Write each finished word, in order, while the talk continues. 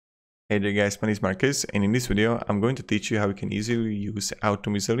Hey there guys, my name is Marcus, and in this video I'm going to teach you how you can easily use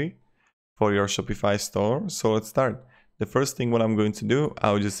Automizely for your Shopify store. So let's start. The first thing what I'm going to do,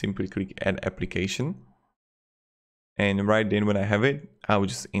 I'll just simply click add application. And right then when I have it, I will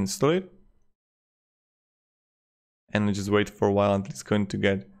just install it. And I'll just wait for a while until it's going to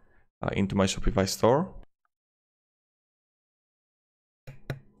get into my Shopify store.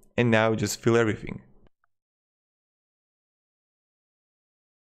 And now just fill everything.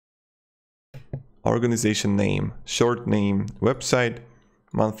 Organization name, short name, website,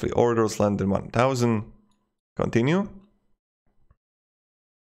 monthly orders less than 1000, continue.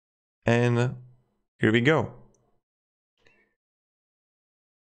 And here we go.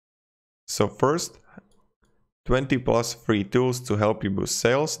 So first, 20 plus free tools to help you boost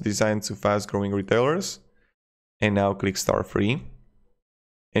sales designed to fast growing retailers. And now click start free.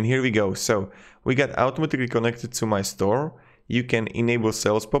 And here we go. So we got automatically connected to my store. You can enable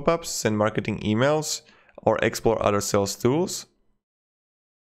sales pop-ups, send marketing emails, or explore other sales tools.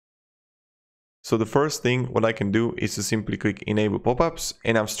 So the first thing what I can do is to simply click enable pop-ups,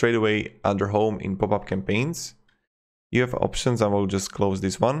 and I'm straight away under home in pop-up campaigns. You have options. I will just close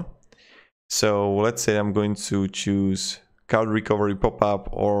this one. So let's say I'm going to choose card recovery pop-up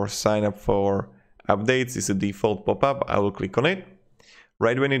or sign up for updates. It's a default pop-up. I will click on it.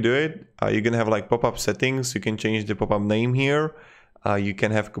 Right when you do it, you're gonna have like pop-up settings. You can change the pop-up name here. You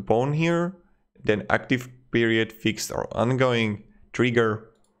can have coupon here, then active period, fixed or ongoing, trigger,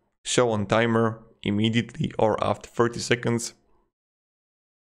 show on timer, immediately or after 30 seconds.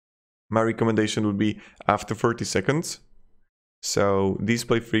 My recommendation would be after 30 seconds. So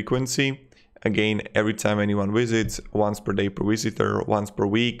display frequency, again, every time anyone visits, once per day per visitor, once per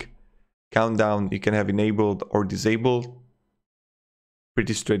week. Countdown, you can have enabled or disabled.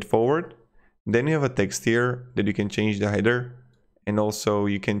 Pretty straightforward. Then you have a text here that you can change the header, and also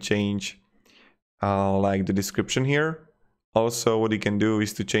you can change like the description here. Also what you can do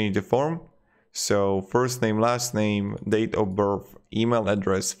is to change the form. So first name, last name, date of birth, email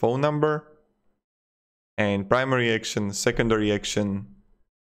address, phone number, and primary action, secondary action,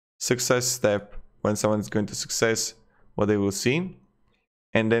 success step, when someone's going to success, what they will see.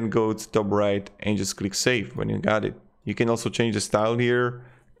 And then go to top right and just click save when you got it. You can also change the style here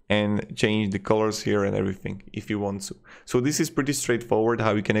and change the colors here and everything if you want to. So this is pretty straightforward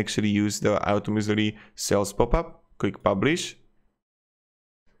how you can actually use the Automizely sales pop-up. Click publish.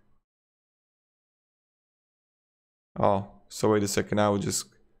 Oh, so wait a second, I will just,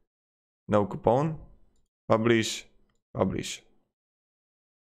 no coupon, publish, publish.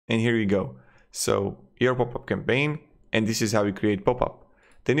 And here you go. So your pop-up campaign, and this is how you create pop-up.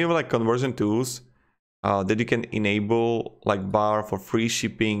 Then you have like conversion tools. That you can enable like bar for free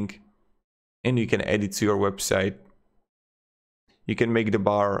shipping, and you can add it to your website. You can make the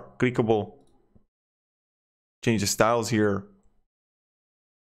bar clickable, change the styles here,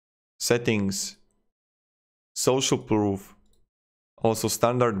 settings, social proof, also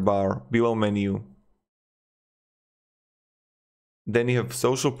standard bar, below menu. Then you have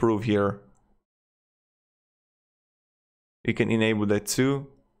social proof here. You can enable that too.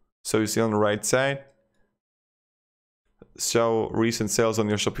 So you see on the right side, show recent sales on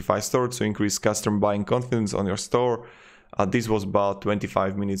your Shopify store to increase customer buying confidence on your store. This was about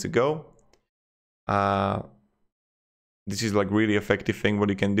 25 minutes ago. This is like really effective thing what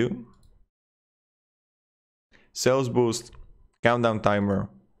you can do. Sales boost, countdown timer,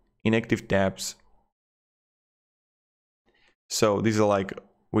 inactive tabs. So these are like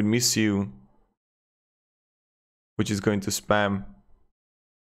we miss you, which is going to spam.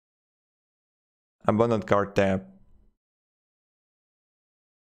 Abandoned cart tab.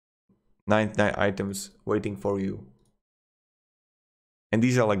 99 items waiting for you. And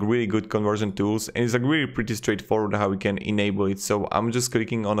these are like really good conversion tools, and it's like really pretty straightforward how we can enable it. So I'm just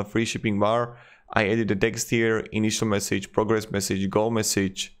clicking on a free shipping bar. I added the text here, initial message, progress message, goal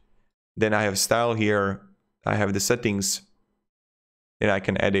message. Then I have style here. I have the settings. Then I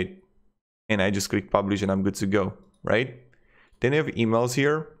can edit, and I just click publish and I'm good to go, right? Then I have emails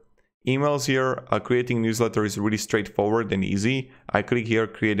here. Emails here, creating newsletter is really straightforward and easy. I click here,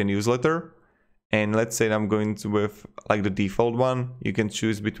 create a newsletter. And let's say I'm going to with like the default one. You can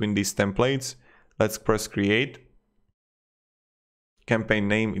choose between these templates. Let's press create. Campaign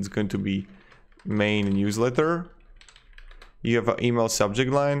name is going to be main newsletter. You have an email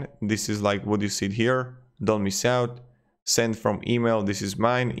subject line. This is like what you see here. Don't miss out. Send from email. This is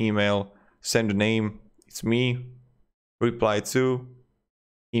mine email. Send the name. It's me. Reply to.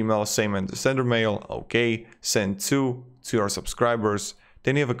 Email same as the sender mail. Okay. Send to your subscribers.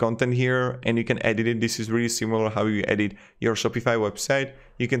 Then you have a content here and you can edit it. This is really similar how you edit your Shopify website.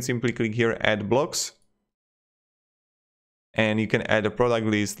 You can simply click here, add blocks. And you can add a product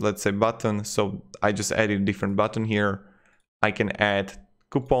list, let's say button. So I just added a different button here. I can add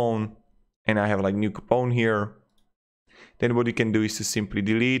coupon and I have like new coupon here. Then what you can do is to simply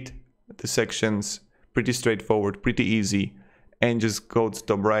delete the sections. Pretty straightforward, pretty easy. And just go to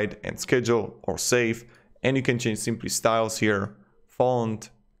top right and schedule or save. And you can change simply styles here, font,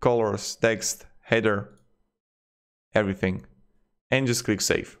 colors, text, header, everything. And just click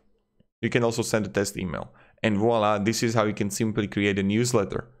save. You can also send a test email. And voila, this is how you can simply create a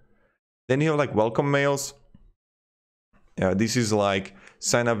newsletter. Then you have like welcome mails. This is like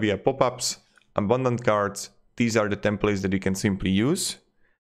sign up via pop-ups, abundant cards. These are the templates that you can simply use.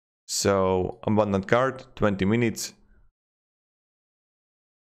 So abundant card, 20 minutes.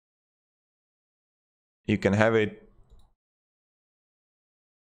 You can have it.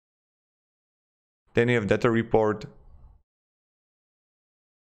 Then you have data report.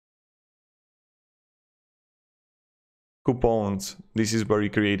 Coupons. This is where you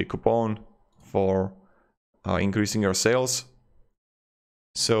create a coupon for increasing your sales.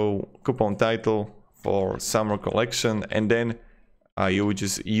 So coupon title for summer collection, and then you would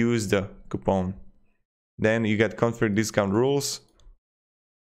just use the coupon. Then you get configure discount rules.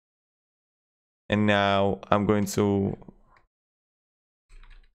 And now I'm going to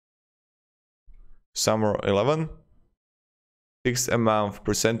summer 11, fixed amount,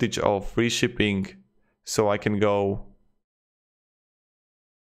 percentage of free shipping. So I can go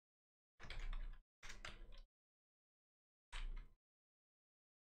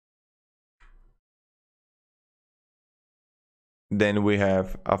then we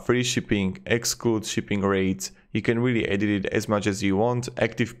have a free shipping, exclude shipping rates. You can really edit it as much as you want,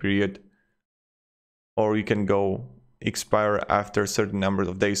 active period, or you can go expire after a certain number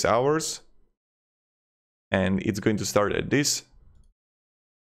of days, hours. And it's going to start at this.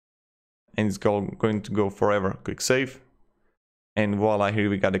 And it's going to go forever. Click save. And voila, here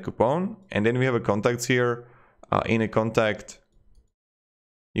we got a coupon. And then we have a contacts here. In a contact,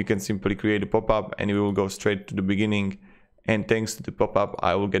 you can simply create a pop-up and it will go straight to the beginning. And thanks to the pop-up,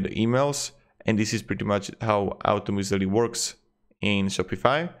 I will get the emails. And this is pretty much how Automizely works in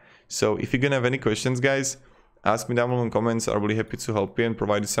Shopify. So if you're gonna have any questions, guys, ask me down below in the comments. I'm really happy to help you and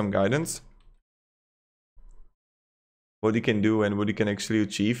provide you some guidance. What you can do and what you can actually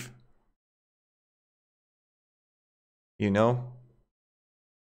achieve. You know?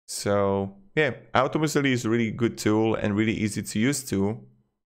 So yeah, Automizely is a really good tool and really easy to use too.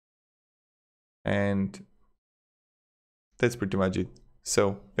 And that's pretty much it.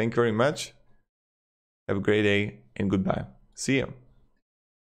 So thank you very much. Have a great day and goodbye. See you.